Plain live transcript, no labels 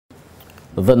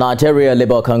The Nigeria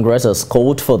Labour Congress has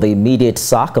called for the immediate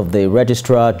sack of the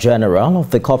Registrar General of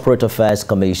the Corporate Affairs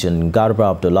Commission,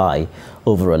 Garba Abdullahi,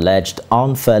 over alleged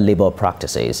unfair labour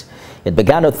practices. It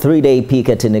began a 3-day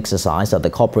picketing exercise at the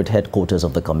corporate headquarters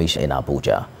of the commission in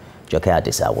Abuja. Joke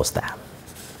Adisa was there.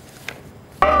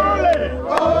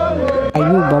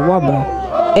 Ayuba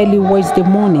Waba, early Wednesday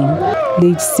morning,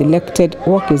 leads selected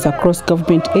workers across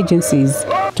government agencies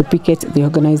to picket the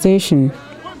organization.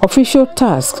 Official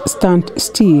tasks stand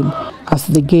still as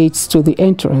the gates to the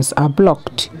entrance are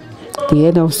blocked. The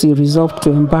NLC resolved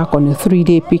to embark on a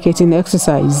 3-day picketing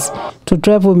exercise to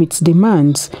drive home its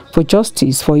demands for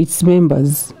justice for its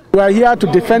members. We are here to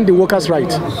defend the workers'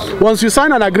 rights. Once you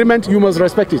sign an agreement, you must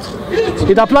respect it.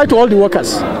 It applies to all the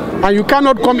workers, and you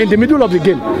cannot come in the middle of the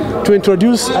game to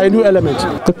introduce a new element.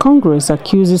 The Congress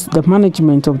accuses the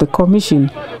management of the Commission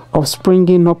of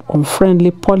springing up unfriendly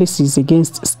policies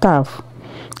against staff.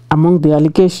 Among the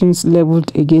allegations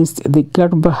leveled against the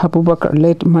Garba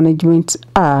Abubakar-led management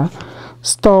are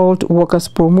stalled workers'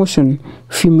 promotion,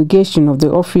 fumigation of the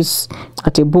office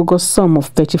at a bogus sum of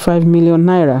 35 million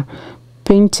naira,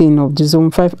 painting of the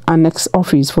Zone 5 Annex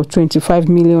office for 25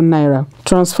 million naira,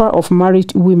 transfer of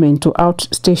married women to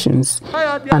outstations,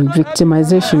 and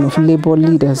victimization of labor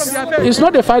leaders. It's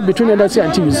not a fight between NLC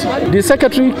and TUC. The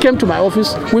secretary came to my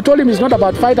office. We told him it's not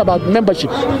about fight about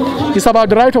membership. It's about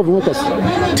the right of the workers.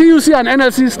 TUC and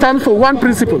NLC stand for one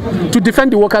principle, to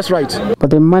defend the workers' rights.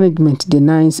 But the management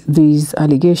denies these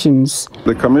allegations.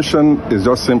 The commission is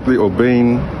just simply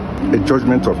obeying a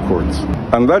judgment of court.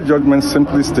 And that judgment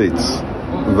simply states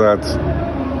that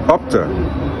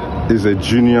OPTA is a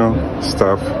junior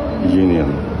staff union.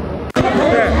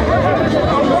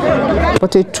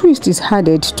 But a twist is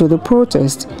added to the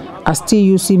protest as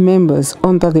TUC members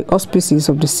under the auspices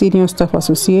of the Senior Staff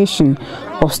Association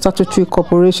of Statutory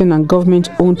Corporation and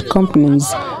Government-Owned Companies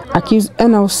accuse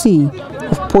NLC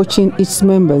of poaching its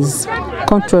members,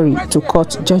 contrary to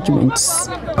court judgments.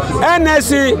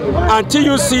 NLC and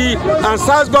TUC and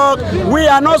SASGOG, we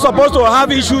are not supposed to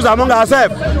have issues among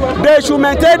ourselves. They should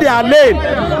maintain their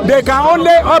lane. They can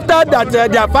only opt out that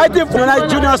they are fighting for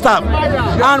junior staff.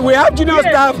 And we have junior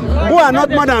staff who are not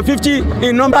more than 50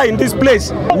 in number in this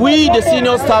place. We, the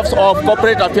senior staffs of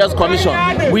Corporate Affairs Commission,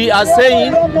 we are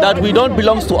saying that we don't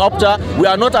belong to OPTA. We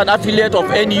are not an affiliate of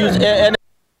any